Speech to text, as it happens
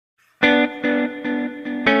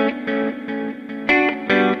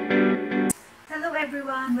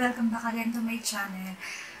everyone! Welcome back again to my channel.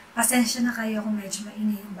 Pasensya na kayo kung medyo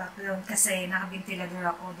mainit yung background kasi nakabintilador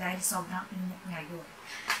ako dahil sobrang init ngayon.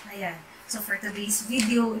 Ayan. So for today's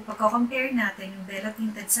video, ipagko-compare natin yung Belo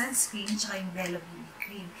Tinted Sunscreen at yung Belo BB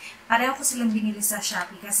Cream. Pareho ko silang binili sa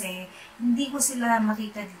Shopee kasi hindi ko sila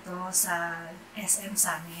makita dito sa SM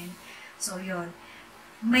sa amin. So yun.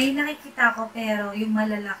 May nakikita ko pero yung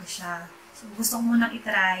malalaki siya. So, gusto ko munang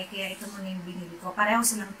itry, kaya ito muna yung binili ko. Pareho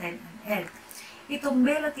silang 10 ml. Itong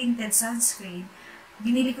Belo Tinted Sunscreen,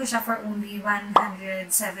 binili ko siya for only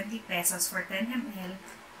 170 pesos for 10 ml.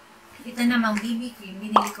 Ito namang BB Cream,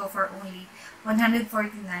 binili ko for only 149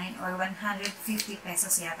 or 150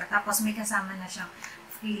 pesos yata. Tapos may kasama na siyang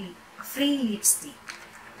free lipstick.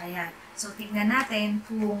 Ayan. So, tignan natin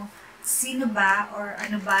kung sino ba or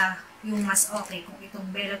ano ba yung mas okay. Kung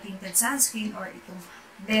itong Belo Tinted Sunscreen or itong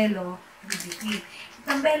Belo BB Cream.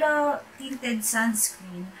 Itong Belo Tinted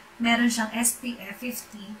Sunscreen, meron siyang SPF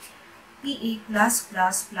 50, PA+++++.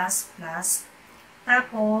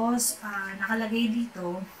 Tapos, nakalagay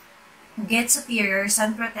dito, get superior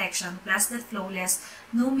sun protection plus the flawless,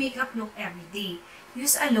 no makeup look everyday.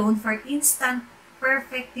 Use alone for instant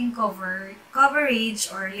perfecting coverage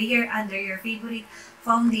or layer under your favorite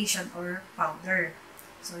foundation or powder.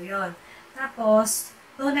 So, yun. Tapos,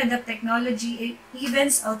 toned up technology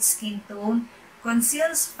evens out skin tone,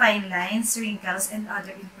 conceals fine lines, wrinkles, and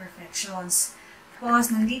other imperfections. Tapos,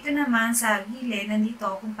 nandito naman sa gilid,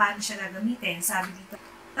 nandito kung paano siya gagamitin. Sabi dito,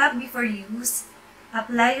 tap before use,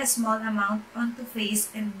 apply a small amount onto face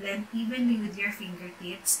and blend evenly with your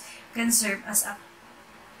fingertips. Can serve as a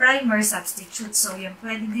primer substitute. So, yan,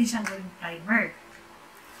 pwede din siyang gawing primer.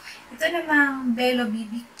 Ito namang Belo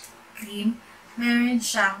BB Cream, meron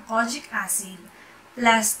siyang kojic acid,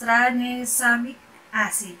 plus tranexamic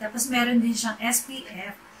acid. Tapos, meron din siyang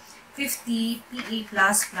SPF 50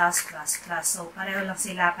 PA+++++. So, pareho lang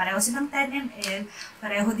sila. Pareho silang 10 ml.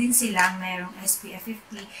 Pareho din silang merong SPF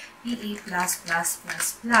 50 PA++++.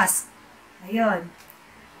 Ayun.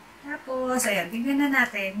 Tapos, ayan. Tignan na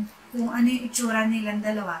natin kung ano yung itsura nilang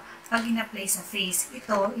dalawa pag in-apply sa face.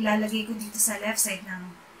 Ito, ilalagay ko dito sa left side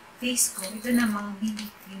ng face ko. Ito namang BB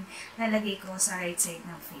cream, lalagay ko sa right side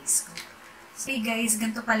ng face ko. So, hey guys,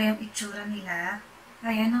 ganito pala yung itsura nila.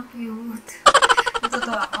 Ayan, ang cute.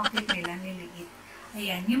 Totoo ako, ang cute nila, niliit.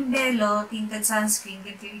 Ayan, yung Belo Tinted Sunscreen,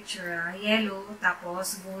 ganito yung itsura. Yellow,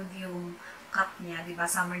 tapos gold yung cup niya, diba?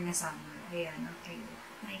 Summer na summer. Ayan, ang cute.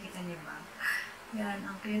 Nakikita niyo ba? Ayan,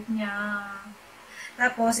 ang cute niya.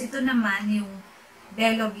 Tapos, ito naman yung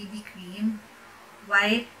Belo BB Cream.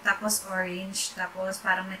 White, tapos orange, tapos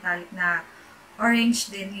parang metallic na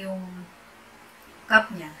orange din yung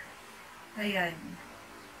cup niya. Ayan.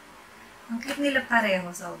 Ang cute nila pareho,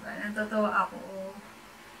 sobra. Natutuwa ako.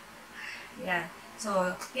 Ayan.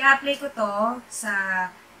 So, i-apply ko to sa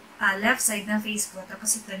left side ng face ko,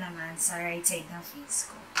 tapos ito naman sa right side ng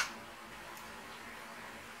face ko.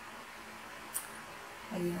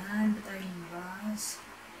 Ayan. Ba't tayo yung brush?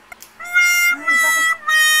 Ay, bakit?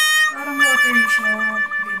 Parang watery siya.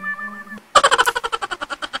 Ganyan.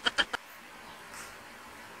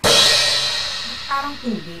 Parang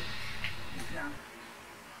tubig. Wait lang.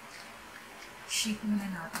 Shake muna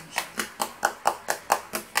natin siya.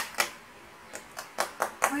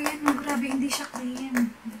 Ayan, grabe, hindi siya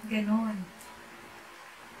clean. Ganon.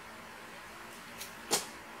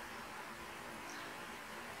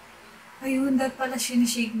 Ayun, dahil pala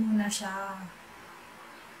sinishake muna siya.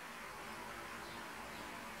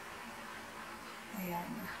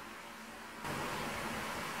 Ayan.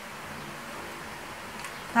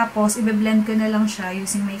 Tapos, ibe-blend ko na lang siya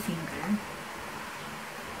using my finger.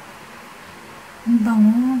 Ang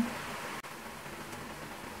bango.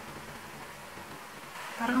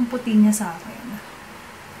 Parang ang puti niya sa akin.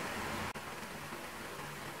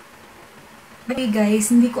 Okay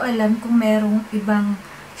guys, hindi ko alam kung merong ibang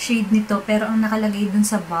shade nito, pero ang nakalagay dun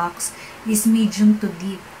sa box is medium to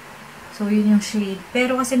deep. So, yun yung shade.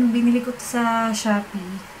 Pero kasi nung binili ko sa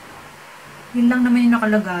Shopee, yun lang naman yung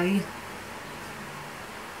nakalagay.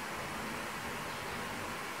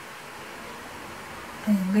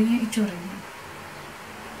 Ayun, ganyan yung itsura niya.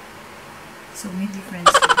 So, may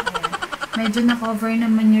difference. Ayan. Medyo na-cover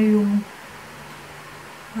naman niya yung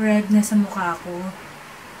red na sa mukha ko.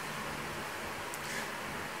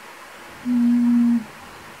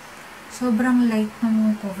 Sobrang light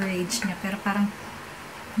ng coverage niya, pero parang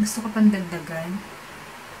gusto ko pang dagdagan.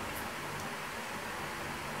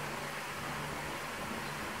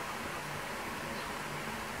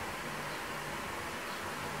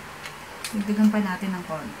 Dagdagan pa natin ng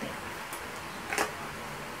konti.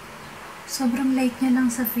 Sobrang light niya lang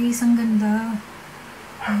sa face. Ang ganda.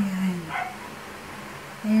 Ayan.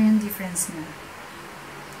 Ayan yung difference niya.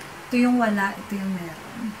 Ito yung wala, ito yung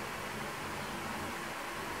meron.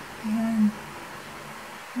 Ayan.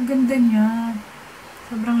 Ang ganda niya.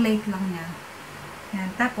 Sobrang light lang niya.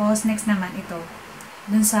 Ayan. Tapos, next naman ito.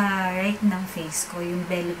 Dun sa right ng face ko, yung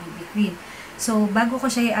Belo BB Cream. So, bago ko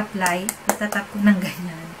siya i-apply, itatap ko ng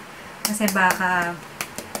ganyan. Kasi baka,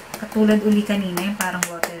 katulad uli kanina, yung parang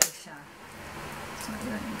water siya. So,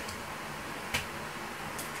 yun.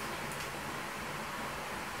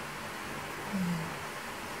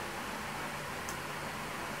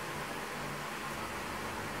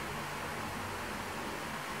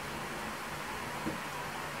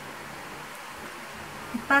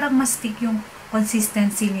 Parang mas stick yung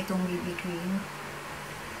consistency nitong BB cream.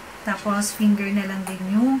 Tapos, finger na lang din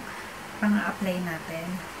yung pang-apply natin.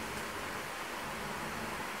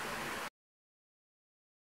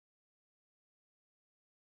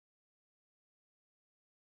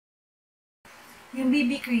 Yung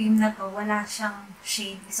BB cream na to, wala siyang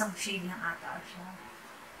shade. Isang shade lang ata siya.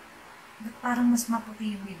 But parang mas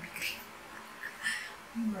maputi yung BB cream.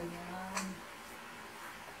 Ano ba yan?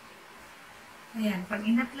 Ayan, pag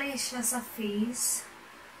in-apply siya sa face,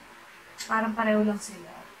 parang pareho lang sila.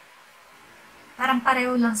 Parang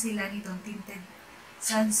pareho lang sila nitong Tinted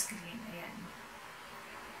Sunscreen. Ayan.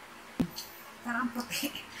 Parang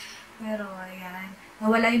puti. Pero, ayan.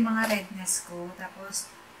 Nawala yung mga redness ko. Tapos,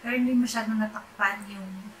 pero hindi masyadong natakpan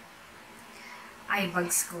yung eye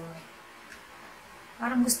bags ko.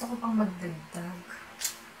 Parang gusto ko pang magdagdag.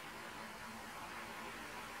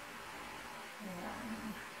 Ayan.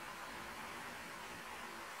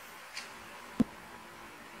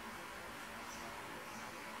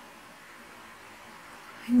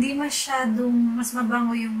 Hindi masyadong, mas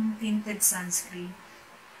mabango yung Tinted Sunscreen.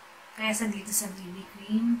 Kaya sa dito sa BB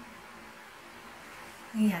Cream.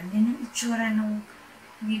 Ayan, yan yung itsura ng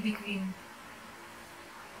BB Cream.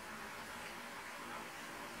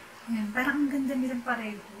 Ayan, parang ang ganda nilang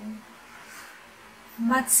pareho.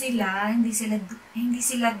 Matte sila, hindi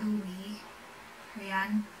sila dewy.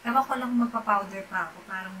 Ayan. Ewan ko lang magpa-powder pa ako.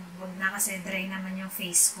 Parang wag na kasi dry naman yung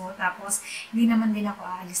face ko. Tapos, hindi naman din ako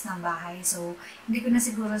aalis ng bahay. So, hindi ko na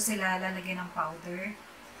siguro sila lalagyan ng powder.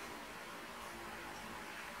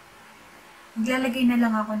 Maglalagay na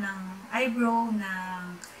lang ako ng eyebrow,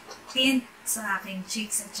 ng tint sa aking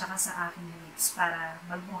cheeks at saka sa aking lips para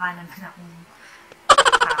magmukha naman akong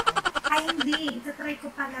tao. Ay, hindi. Itatry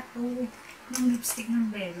ko pala to. Yung lipstick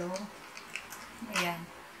ng Belo. Ayan.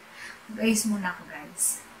 Mag-ayos muna ako,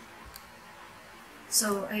 guys.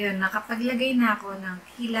 So, ayun, nakapaglagay na ako ng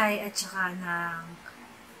kilay at saka ng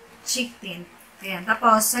cheek tint. Ayan,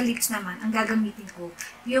 tapos sa lips naman, ang gagamitin ko,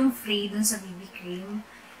 yung free dun sa BB cream.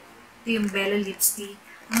 Ito yung Belo lipstick.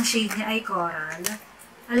 Ang shade niya ay coral.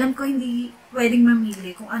 Alam ko hindi pwedeng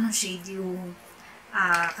mamili kung anong shade yung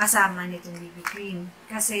kasama nitong BB cream.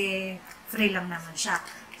 Kasi free lang naman siya.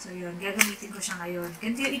 So, yun, gagamitin ko siya ngayon.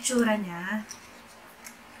 Ganito yung itsura niya.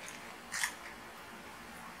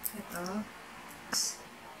 Ito.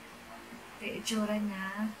 Ito yung itsura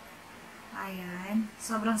niya. Ayan.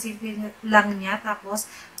 Sobrang simple lang niya. Tapos,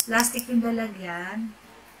 plastic yung lalagyan.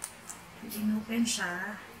 Inopen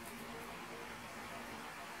siya.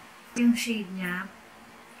 Yung shade niya.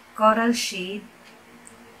 Coral shade.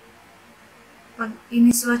 Pag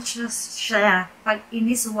iniswatch siya, pag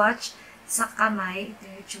iniswatch sa kamay, ito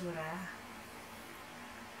yung itsura.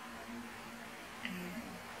 Ayan.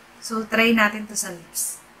 So, try natin to sa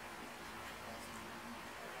lips.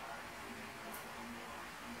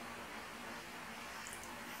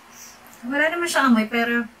 Wala naman siyang amoy,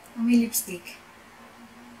 pero amoy lipstick.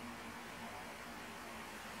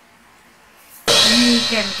 Amoy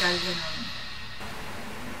chemical, gano'n.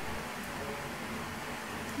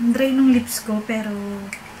 Ang dry ng lips ko, pero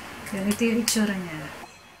ganito yung itsura niya.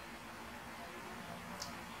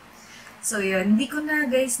 So, yun. Hindi ko na,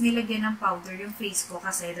 guys, nilagyan ng powder yung face ko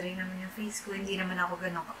kasi dry naman yung face ko. Hindi naman ako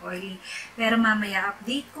gano'n ka-oily. Pero mamaya,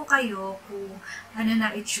 update ko kayo kung ano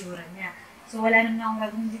na itsura niya. So, wala naman akong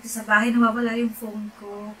gagawin dito sa bahay. Nawawala yung phone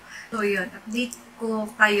ko. So, yun. Update ko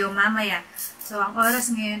kayo mamaya. So, ang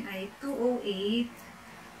oras ngayon ay 2:08.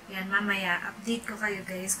 Yan, mamaya. Update ko kayo,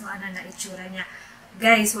 guys, kung ano na itsura niya.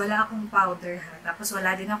 Guys, wala akong powder, ha. Tapos,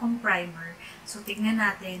 wala din akong primer. So, tignan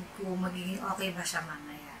natin kung magiging okay ba siya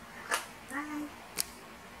mamaya. Bye!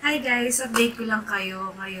 Hi, guys. Update ko lang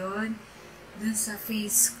kayo ngayon dun sa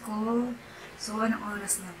face ko. So, anong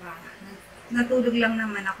oras na ba? Natulog lang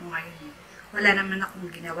naman ako ngayon. Wala naman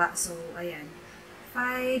akong ginawa. So, ayan.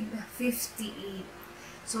 5:58.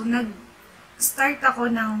 So, nag-start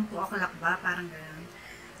ako ng 2 o'clock ba? Parang gano'n.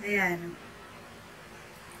 Ayan.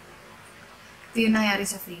 Ito yung nangyari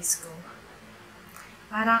sa face ko.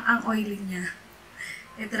 Parang ang oily niya.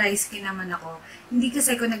 Dry skin naman ako. Hindi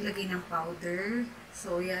kasi ako naglagay ng powder.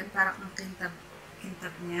 So, yan. Parang ang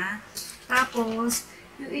kintab niya. Tapos,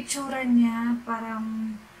 yung itsura niya,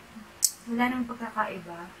 parang wala namang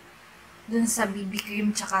pagkakaiba dun sa BB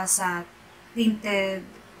cream tsaka sa Tinted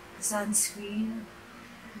Sunscreen.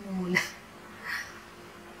 Mula.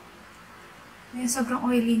 Ngayon, sobrang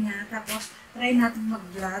oily niya. Tapos, try natin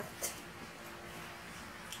mag-blot.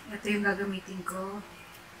 Ito yung gagamitin ko.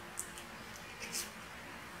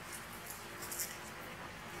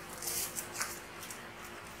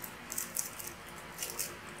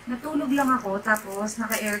 Natulog lang ako, tapos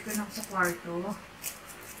naka-aircon ako sa kwarto.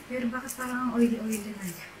 Pero bakit parang oily-oily na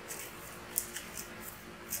niya?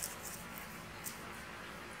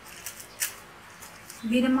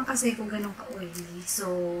 Hindi naman kasi ko ganun ka-oily.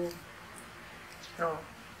 So, ito.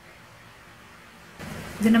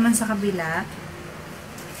 Doon naman sa kabila.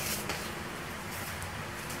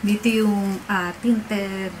 Dito yung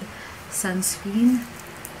Tinted Sunscreen.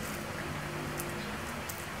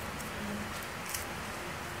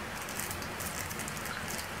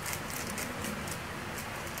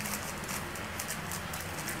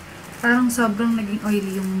 Parang sobrang naging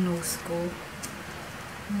oily yung nose ko.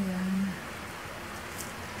 Ayan.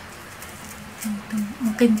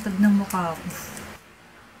 Ang kintab ng mukha ko.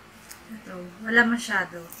 Ito. Wala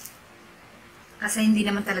masyado. Kasi hindi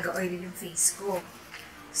naman talaga oily yung face ko.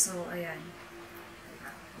 So, ayan.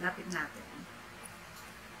 Lapit natin.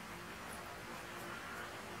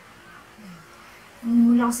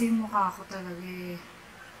 Mula kasi yung mukha ko talaga eh.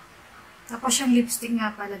 Tapos yung lipstick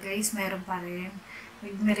nga pala guys, meron pa rin.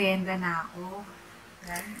 Nagmerienda na ako.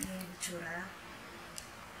 Yan, yung itsura.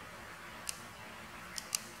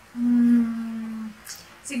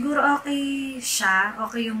 Siguro okay siya.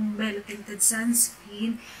 Okay yung Belo Tinted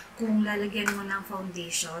Sunscreen. Kung lalagyan mo ng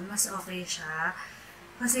foundation, mas okay siya.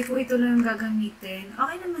 Kasi kung ito lang yung gagamitin,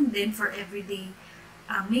 okay naman din for everyday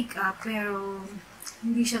makeup. Pero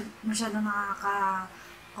hindi siya masyadong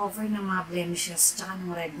nakaka-cover ng mga blemishes tsaka ng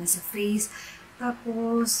redness sa face.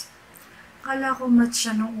 Tapos, akala ko matte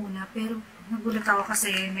siya nung una, pero nagulat ako kasi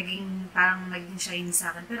parang naging shiny sa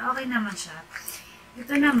akin. Pero okay naman siya.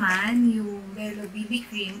 Ito naman, yung Belo BB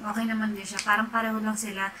Cream, okay naman din siya. Parang pareho lang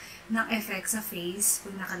sila ng effect sa face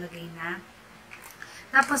kung nakalagay na.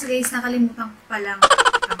 Tapos guys, nakalimutan ko palang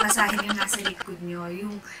basahin yung nasa likod nyo.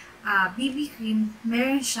 Yung BB Cream,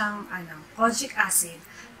 meron siyang kojic acid,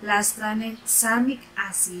 lanthanamic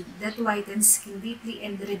acid that whitens skin deeply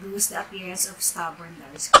and reduce the appearance of stubborn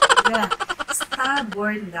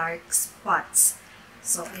dark spots.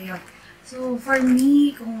 So, ayun. So, for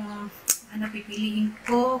me, kung ano pipiliin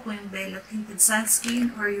ko, kung yung Belo Tinted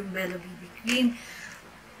Sunscreen or yung Belo BB Cream,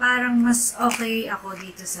 parang mas okay ako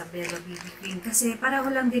dito sa Belo BB Cream. Kasi pareho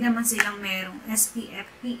lang din naman silang merong SPF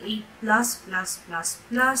PA+++++.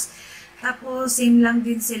 Tapos, same lang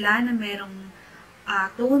din sila na merong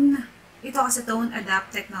tone. Ito kasi tone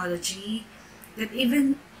adapt technology that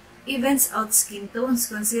evens out skin tones,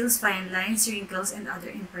 conceals fine lines, wrinkles, and other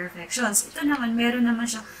imperfections. Ito naman, meron naman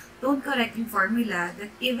siya tone correcting formula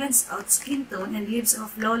that evens out skin tone and leaves a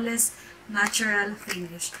flawless, natural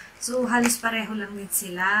finish. So, halos pareho lang din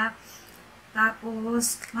sila.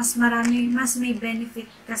 Tapos, mas may benefit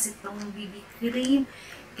kasi itong BB cream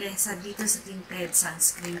kaysa dito sa Tinted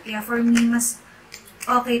Sunscreen. Kaya for me, mas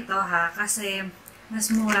okay to ha, kasi mas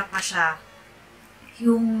mura pa siya.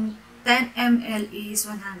 Yung 10 ml is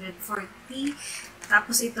 140,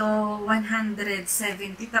 tapos ito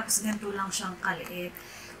 170, tapos ganito lang siyang kaliit.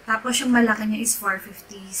 Tapos yung malaki niya is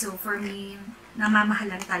 450. So for me,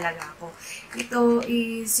 namamahalan talaga ako. Ito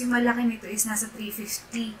is, yung malaki nito is nasa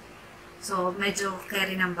 350. So medyo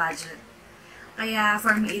carry ng budget. Kaya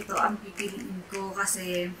for me ito ang pipiliin ko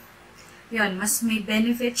kasi yun, mas may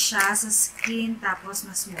benefit siya sa skin, tapos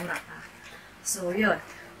mas mura pa. So, yun.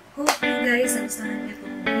 Hope you guys nagustuhan niyo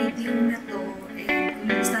itong video na to. And kung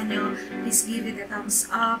nagustuhan niyo, please give it a thumbs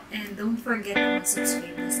up. And don't forget to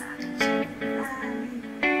subscribe sa akin.